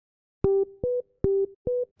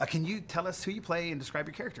Can you tell us who you play and describe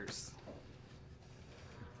your characters?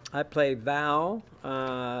 I play Val,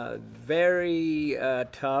 very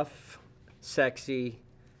tough, sexy,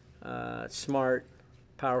 smart,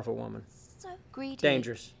 powerful woman. So greedy.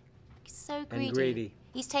 Dangerous. So greedy. And greedy.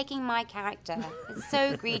 He's taking my character. It's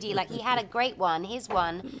so greedy. Like, he had a great one, his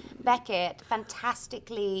one. Beckett,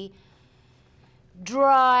 fantastically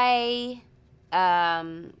dry,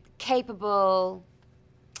 capable,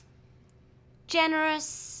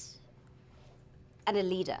 generous, and a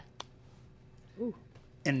leader. Ooh,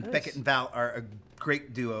 and nice. Beckett and Val are a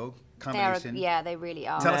great duo combination. Yeah, they really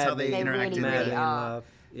are. Tell us how they They interacted. really, really Madly in are. love.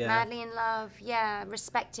 Yeah. Madly in love, yeah.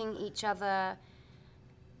 Respecting each other,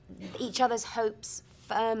 each other's hopes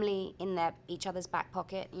firmly in each other's back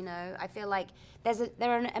pocket, you know. I feel like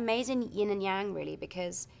they're an amazing yin and yang, really,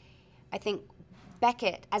 because I think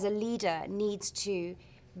Beckett, as a leader, needs to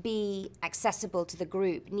be accessible to the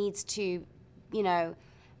group, needs to, you know,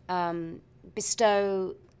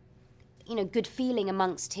 bestow, you know, good feeling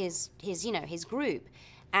amongst his you know, his group.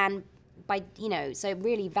 And by, you know, so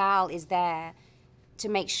really Val is there to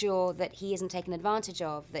make sure that he isn't taken advantage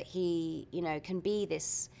of, that he, you know, can be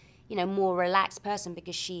this, you know, more relaxed person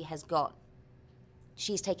because she's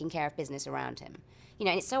taking care of business around him. You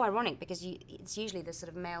know, and it's so ironic because it's usually the sort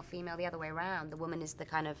of male-female the other way around. The woman is the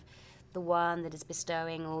kind of the one that is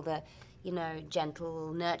bestowing all the, you know,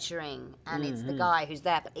 gentle nurturing, and it's the guy who's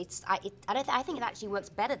there. But I think it actually works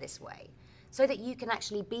better this way, so that you can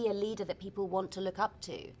actually be a leader that people want to look up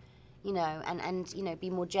to, you know, and you know, be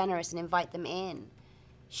more generous and invite them in.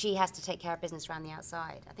 She has to take care of business around the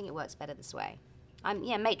outside. I think it works better this way.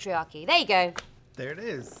 Yeah, matriarchy. There you go. There it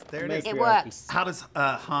is. There it is. It works. How does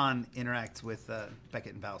Han interact with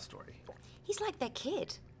Beckett and Val's story? He's like their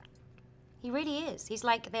kid. He really is. He's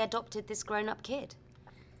like they adopted this grown-up kid.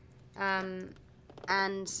 And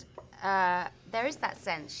there is that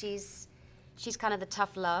sense. She's kind of the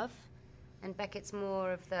tough love, and Beckett's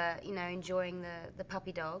more of the, you know, enjoying the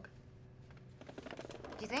puppy dog.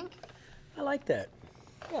 Do you think? I like that.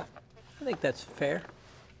 Yeah, I think that's fair.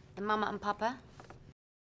 The mama and papa.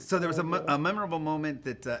 So there was a memorable moment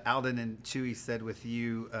that Alden and Chewie said with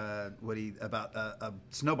you, Woody, about a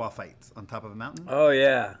snowball fight on top of a mountain. Oh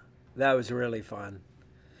yeah, that was really fun.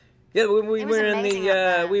 Yeah, we were in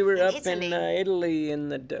the we were up in Italy in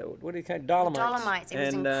the what do you call it, Dolomites? The Dolomites. It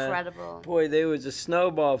was incredible. Boy, there was a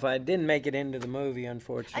snowball fight. Didn't make it into the movie,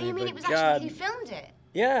 unfortunately. Oh, you mean it was God. actually you filmed it?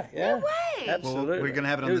 Yeah, yeah. No way. Absolutely. Well, we're gonna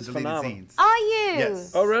have it on the deleted phenomenal. scenes. Are you?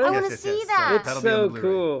 Yes. Oh, really? I want to Yes, see yes. that. It's That'll be on so Blu-ray.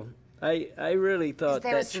 cool. I really thought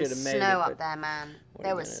There that was some should have made snow it. up there, man.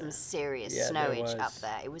 There was some serious Yeah, there snowage up was.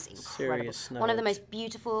 there. It was incredible. Serious One of the snowage. most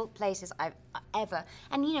beautiful places I've ever.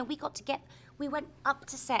 And you know, we went up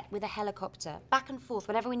to set with a helicopter, back and forth.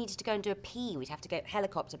 Whenever we needed to go and do a pee, we'd have to go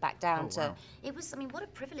helicopter back down to. Wow. It was, I mean, what a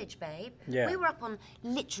privilege, babe. Yeah. We were up on,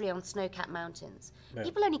 literally on snow-capped mountains. Yeah.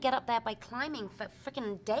 People only get up there by climbing for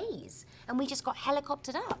freaking days. And we just got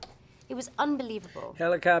helicoptered up. It was unbelievable.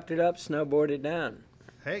 Helicoptered up, snowboarded down.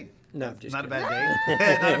 Hey, No, that's just not a kidding. bad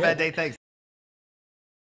day. Not a bad day. Thanks.